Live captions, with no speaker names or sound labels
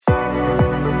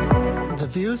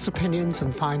views, opinions,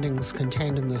 and findings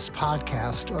contained in this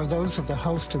podcast are those of the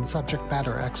host and subject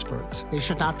matter experts. They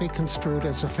should not be construed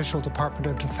as official Department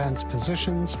of Defense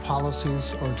positions,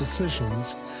 policies, or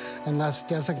decisions unless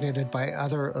designated by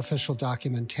other official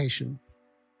documentation.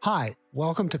 Hi,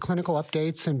 welcome to Clinical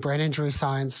Updates in Brain Injury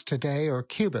Science Today, or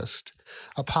CUBIST,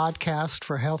 a podcast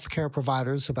for healthcare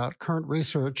providers about current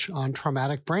research on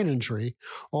traumatic brain injury,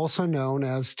 also known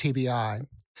as TBI.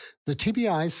 The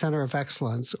TBI Center of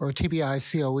Excellence, or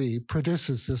TBI-COE,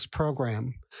 produces this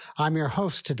program. I'm your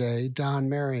host today, Don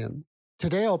Marion.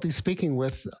 Today I'll be speaking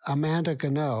with Amanda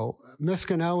Gonneau. Ms.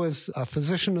 Gonneau is a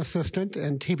physician assistant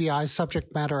and TBI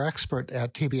subject matter expert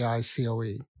at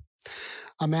TBI-COE.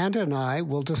 Amanda and I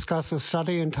will discuss a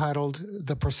study entitled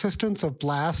The Persistence of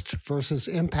Blast versus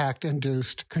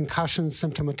Impact-Induced Concussion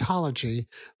Symptomatology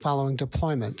Following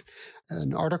Deployment,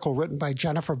 an article written by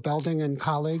Jennifer Belding and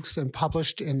colleagues and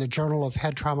published in the Journal of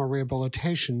Head Trauma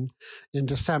Rehabilitation in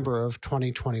December of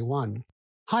 2021.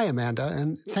 Hi, Amanda,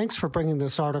 and thanks for bringing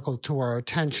this article to our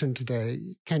attention today.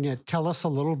 Can you tell us a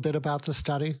little bit about the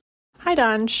study? Hi,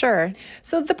 Don. Sure.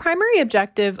 So the primary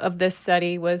objective of this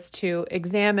study was to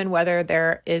examine whether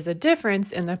there is a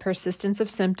difference in the persistence of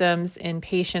symptoms in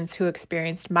patients who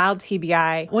experienced mild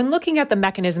TBI when looking at the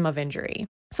mechanism of injury.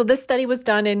 So this study was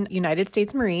done in United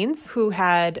States Marines who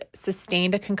had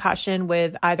sustained a concussion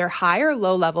with either high or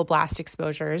low level blast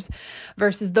exposures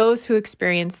versus those who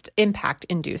experienced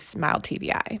impact-induced mild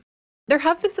TBI. There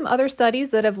have been some other studies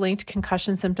that have linked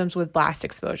concussion symptoms with blast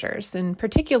exposures. In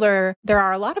particular, there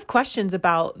are a lot of questions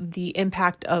about the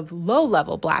impact of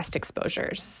low-level blast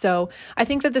exposures. So I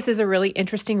think that this is a really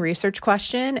interesting research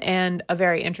question and a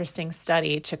very interesting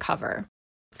study to cover.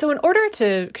 So in order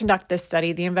to conduct this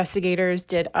study, the investigators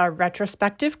did a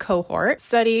retrospective cohort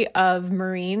study of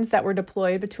Marines that were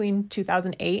deployed between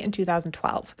 2008 and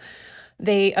 2012.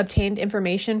 They obtained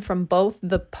information from both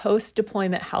the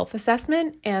post-deployment health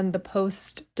assessment and the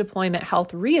post-deployment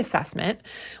health reassessment,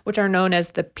 which are known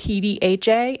as the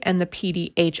PDHA and the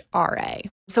PDHRA.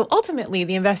 So ultimately,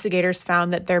 the investigators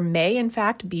found that there may, in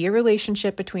fact, be a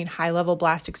relationship between high-level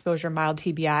blast exposure mild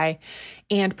TBI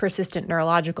and persistent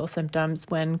neurological symptoms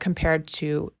when compared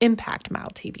to impact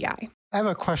mild TBI. I have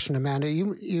a question, Amanda.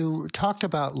 You talked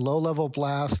about low-level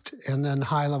blast and then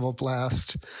high-level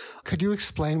blast. Could you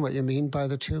explain what you mean by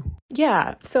the two?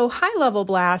 Yeah. So high-level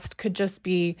blast could just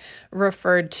be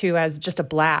referred to as just a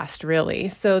blast, really.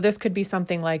 So this could be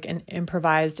something like an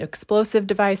improvised explosive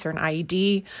device or an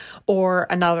IED or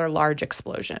another large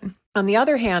explosion. On the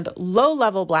other hand,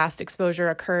 low-level blast exposure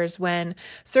occurs when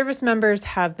service members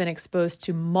have been exposed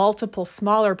to multiple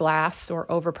smaller blasts or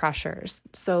overpressures.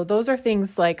 So those are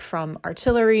things like from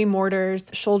artillery, mortars,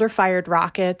 shoulder-fired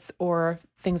rockets, or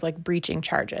things like breaching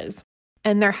charges.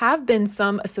 And there have been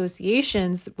some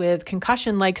associations with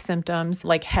concussion-like symptoms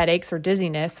like headaches or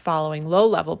dizziness following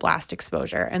low-level blast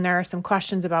exposure. And there are some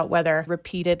questions about whether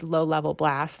repeated low-level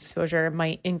blast exposure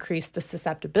might increase the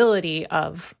susceptibility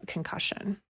of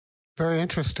concussion. Very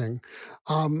interesting.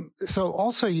 So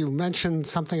also you mentioned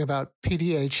something about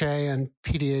PDHA and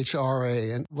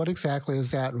PDHRA. And what exactly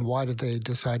is that and why did they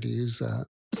decide to use that?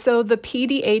 So the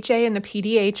PDHA and the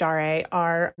PDHRA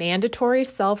are mandatory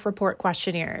self-report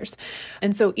questionnaires.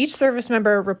 And so each service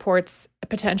member reports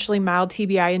potentially mild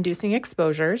TBI-inducing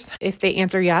exposures. If they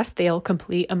answer yes, they'll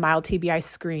complete a mild TBI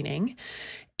screening,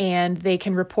 and they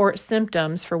can report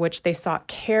symptoms for which they sought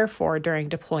care for during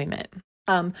deployment.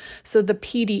 So the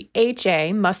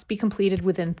PDHA must be completed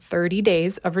within 30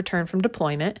 days of return from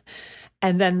deployment,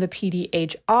 and then the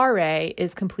PDHRA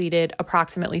is completed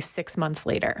approximately 6 months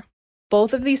later.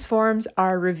 Both of these forms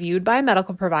are reviewed by a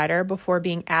medical provider before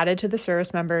being added to the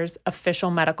service member's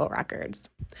official medical records.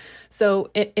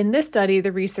 So in this study,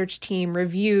 the research team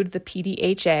reviewed the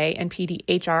PDHA and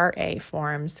PDHRA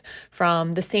forms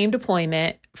from the same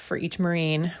deployment for each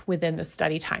Marine within the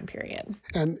study time period.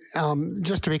 And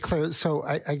just to be clear, so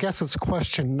I guess it's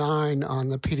question 9 on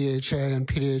the PDHA and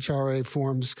PDHRA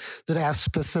forms that asks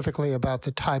specifically about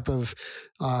the type of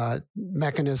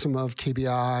mechanism of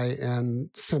TBI and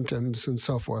symptoms and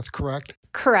so forth, correct?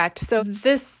 Correct. So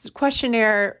this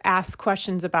questionnaire asks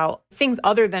questions about things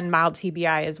other than mild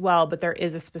TBI as well, but there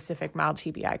is a specific mild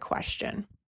TBI question.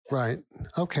 Right.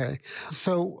 Okay.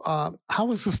 So how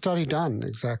was the study done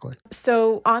exactly?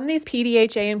 So on these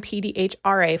PDHA and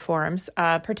PDHRA forms,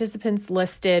 participants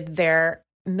listed their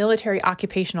military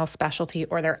occupational specialty,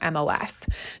 or their MOS,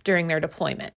 during their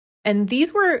deployment. And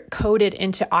these were coded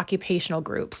into occupational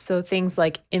groups, so things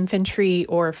like infantry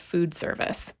or food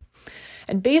service.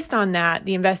 And based on that,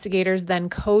 the investigators then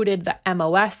coded the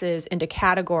MOSs into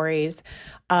categories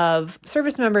of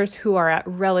service members who are at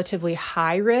relatively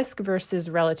high risk versus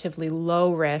relatively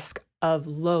low risk of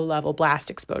low-level blast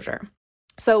exposure.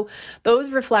 So those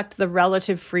reflect the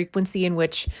relative frequency in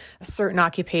which certain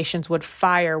occupations would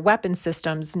fire weapon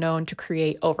systems known to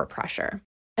create overpressure.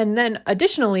 And then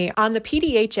additionally, on the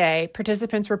PDHA,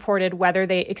 participants reported whether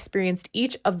they experienced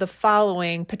each of the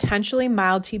following potentially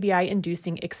mild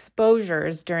TBI-inducing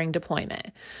exposures during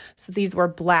deployment. So these were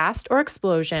blast or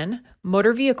explosion,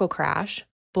 motor vehicle crash,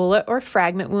 bullet or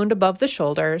fragment wound above the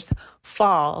shoulders,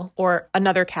 fall, or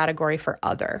another category for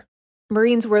other.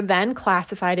 Marines were then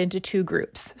classified into two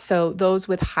groups. So those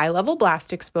with high-level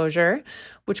blast exposure,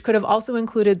 which could have also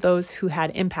included those who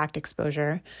had impact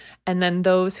exposure, and then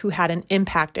those who had an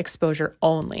impact exposure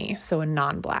only, so a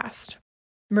non-blast.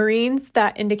 Marines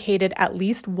that indicated at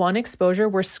least one exposure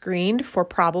were screened for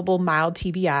probable mild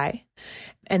TBI.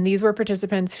 And these were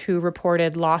participants who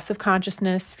reported loss of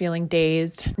consciousness, feeling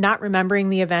dazed, not remembering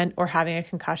the event, or having a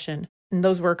concussion. And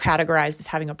those were categorized as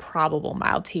having a probable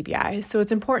mild TBI. So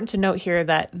it's important to note here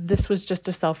that this was just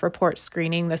a self-report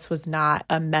screening. This was not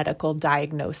a medical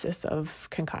diagnosis of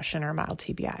concussion or mild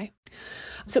TBI.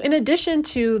 So in addition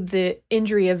to the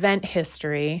injury event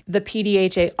history, the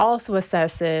PDHA also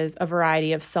assesses a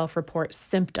variety of self-report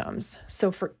symptoms.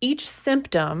 So for each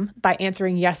symptom, by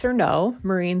answering yes or no,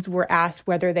 Marines were asked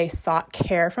whether they sought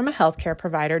care from a healthcare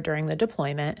provider during the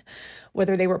deployment,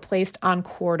 whether they were placed on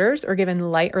quarters or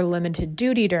given light or limited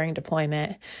duty during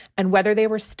deployment, and whether they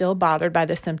were still bothered by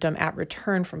the symptom at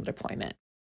return from deployment.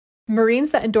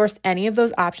 Marines that endorsed any of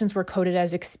those options were coded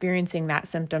as experiencing that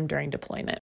symptom during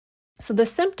deployment. So the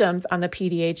symptoms on the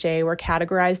PDHA were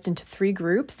categorized into three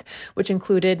groups, which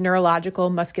included neurological,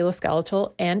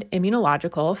 musculoskeletal, and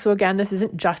immunological. So again, this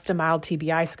isn't just a mild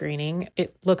TBI screening.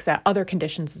 It looks at other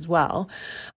conditions as well.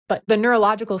 But the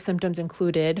neurological symptoms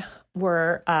included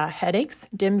were headaches,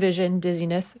 dim vision,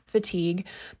 dizziness, fatigue,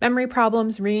 memory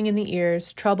problems, ringing in the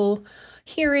ears, trouble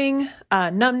hearing,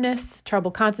 numbness, trouble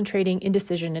concentrating,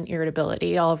 indecision, and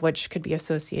irritability, all of which could be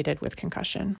associated with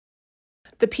concussion.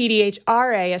 The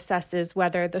PDHRA assesses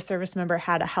whether the service member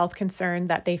had a health concern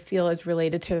that they feel is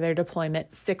related to their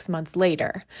deployment 6 months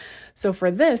later. So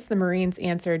for this, the Marines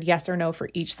answered yes or no for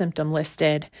each symptom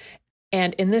listed.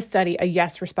 And in this study, a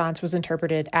yes response was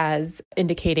interpreted as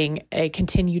indicating a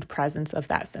continued presence of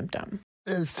that symptom.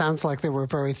 It sounds like they were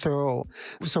very thorough.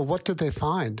 So what did they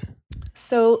find?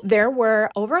 So there were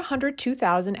over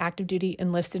 102,000 active duty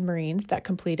enlisted Marines that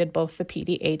completed both the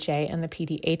PDHA and the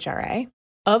PDHRA.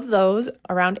 Of those,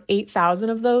 around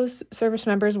 8,000 of those service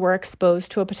members were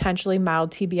exposed to a potentially mild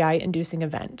TBI-inducing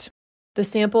event. The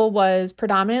sample was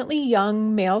predominantly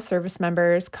young male service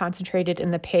members concentrated in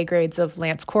the pay grades of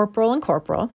Lance Corporal and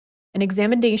Corporal. And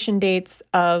examination dates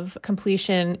of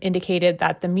completion indicated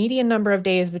that the median number of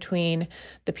days between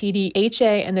the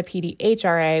PDHA and the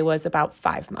PDHRA was about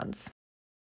 5 months.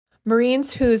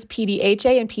 Marines whose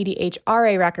PDHA and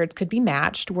PDHRA records could be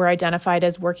matched were identified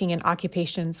as working in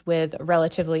occupations with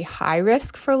relatively high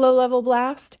risk for low-level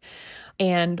blast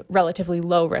and relatively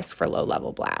low risk for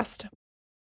low-level blast.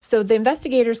 So the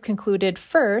investigators concluded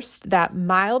first that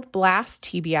mild blast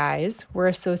TBIs were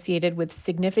associated with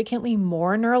significantly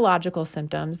more neurological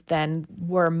symptoms than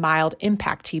were mild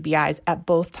impact TBIs at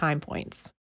both time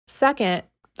points. Second,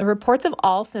 the reports of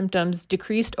all symptoms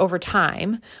decreased over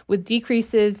time, with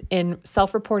decreases in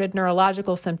self-reported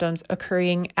neurological symptoms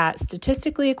occurring at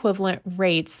statistically equivalent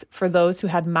rates for those who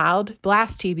had mild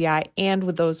blast TBI and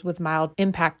with those with mild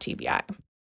impact TBI.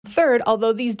 Third,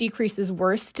 although these decreases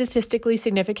were statistically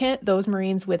significant, those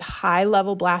Marines with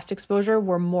high-level blast exposure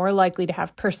were more likely to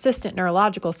have persistent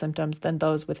neurological symptoms than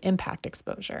those with impact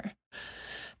exposure.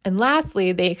 And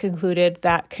lastly, they concluded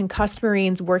that concussed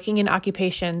Marines working in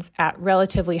occupations at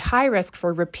relatively high risk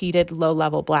for repeated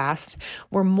low-level blast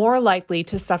were more likely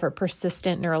to suffer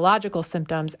persistent neurological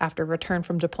symptoms after return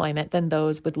from deployment than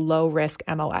those with low-risk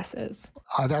MOSs.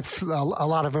 That's a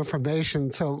lot of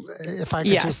information. So if I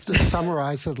could just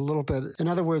summarize it a little bit. In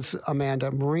other words,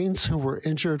 Amanda, Marines who were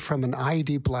injured from an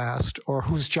IED blast or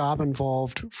whose job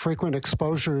involved frequent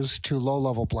exposures to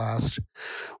low-level blast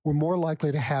were more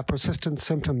likely to have persistent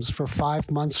symptoms for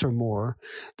 5 months or more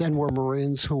than were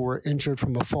Marines who were injured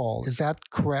from a fall. Is that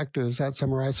correct, or is that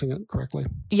summarizing it correctly?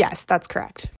 Yes, that's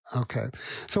correct. Okay.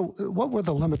 So what were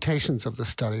the limitations of the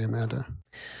study, Amanda?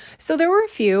 So there were a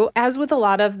few. As with a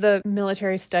lot of the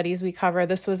military studies we cover,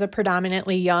 this was a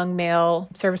predominantly young male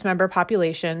service member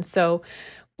population. So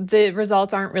the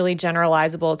results aren't really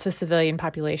generalizable to civilian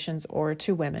populations or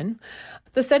to women.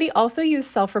 The study also used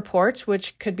self-reports,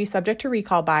 which could be subject to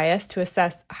recall bias, to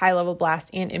assess high-level blast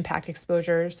and impact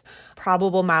exposures,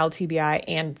 probable mild TBI,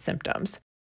 and symptoms.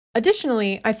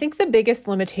 Additionally, I think the biggest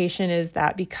limitation is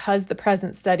that because the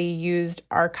present study used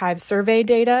archive survey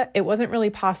data, it wasn't really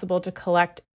possible to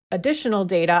collect additional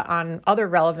data on other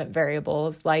relevant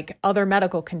variables like other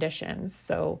medical conditions,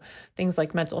 so things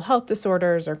like mental health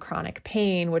disorders or chronic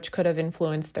pain, which could have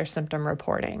influenced their symptom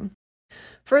reporting.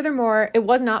 Furthermore, it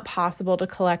was not possible to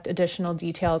collect additional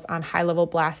details on high-level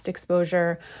blast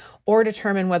exposure or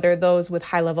determine whether those with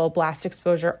high-level blast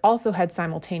exposure also had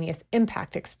simultaneous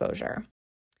impact exposure.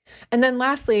 And then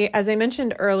lastly, as I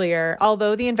mentioned earlier,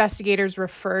 although the investigators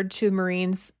referred to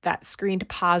Marines that screened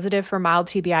positive for mild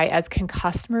TBI as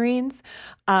concussed Marines,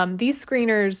 these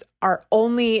screeners are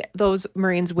only those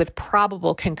Marines with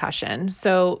probable concussion.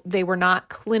 So they were not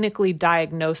clinically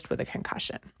diagnosed with a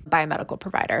concussion by a medical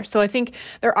provider. So I think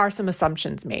there are some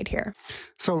assumptions made here.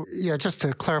 So, just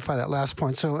to clarify that last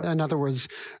point. So in other words,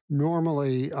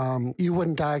 normally you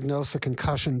wouldn't diagnose a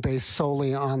concussion based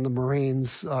solely on the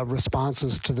Marines'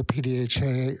 responses to the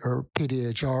PDHA or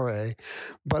PDHRA,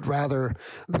 but rather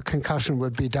the concussion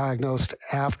would be diagnosed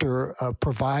after a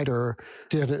provider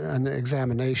did an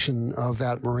examination of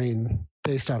that Marine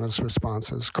based on his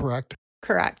responses, correct?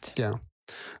 Correct. Yeah.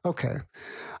 Okay.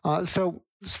 So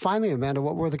finally, Amanda,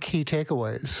 what were the key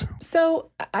takeaways?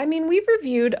 So, we've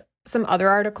reviewed some other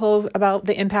articles about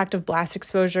the impact of blast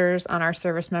exposures on our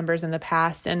service members in the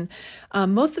past, and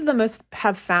most of them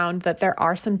have found that there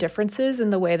are some differences in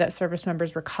the way that service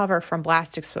members recover from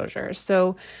blast exposures.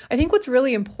 So I think what's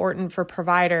really important for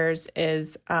providers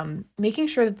is making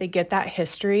sure that they get that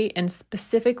history and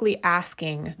specifically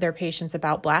asking their patients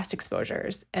about blast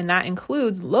exposures. And that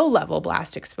includes low-level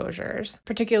blast exposures,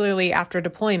 particularly after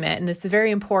deployment. And this is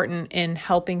very important in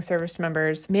helping service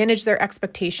members manage their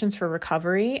expectations for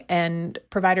recovery. And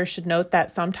providers should note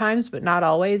that sometimes, but not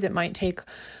always, it might take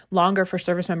longer for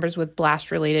service members with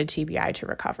blast-related TBI to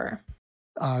recover.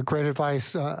 Great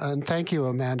advice. And thank you,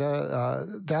 Amanda.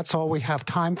 That's all we have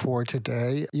time for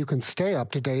today. You can stay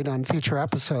up to date on future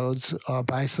episodes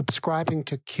by subscribing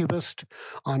to Cubist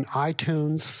on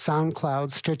iTunes,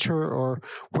 SoundCloud, Stitcher, or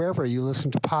wherever you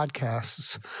listen to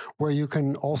podcasts, where you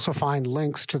can also find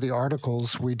links to the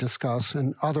articles we discuss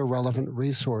and other relevant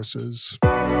resources.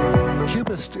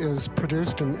 Cubist is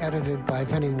produced and edited by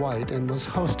Vinnie White and was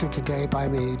hosted today by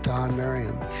me, Don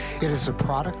Marion. It is a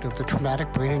product of the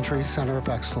Traumatic Brain Injury Center of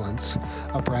Excellence,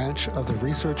 a branch of the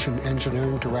Research and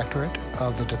Engineering Directorate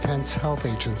of the Defense Health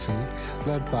Agency,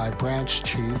 led by Branch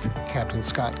Chief Captain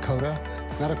Scott Cota,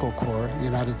 Medical Corps,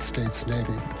 United States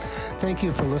Navy. Thank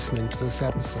you for listening to this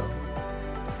episode.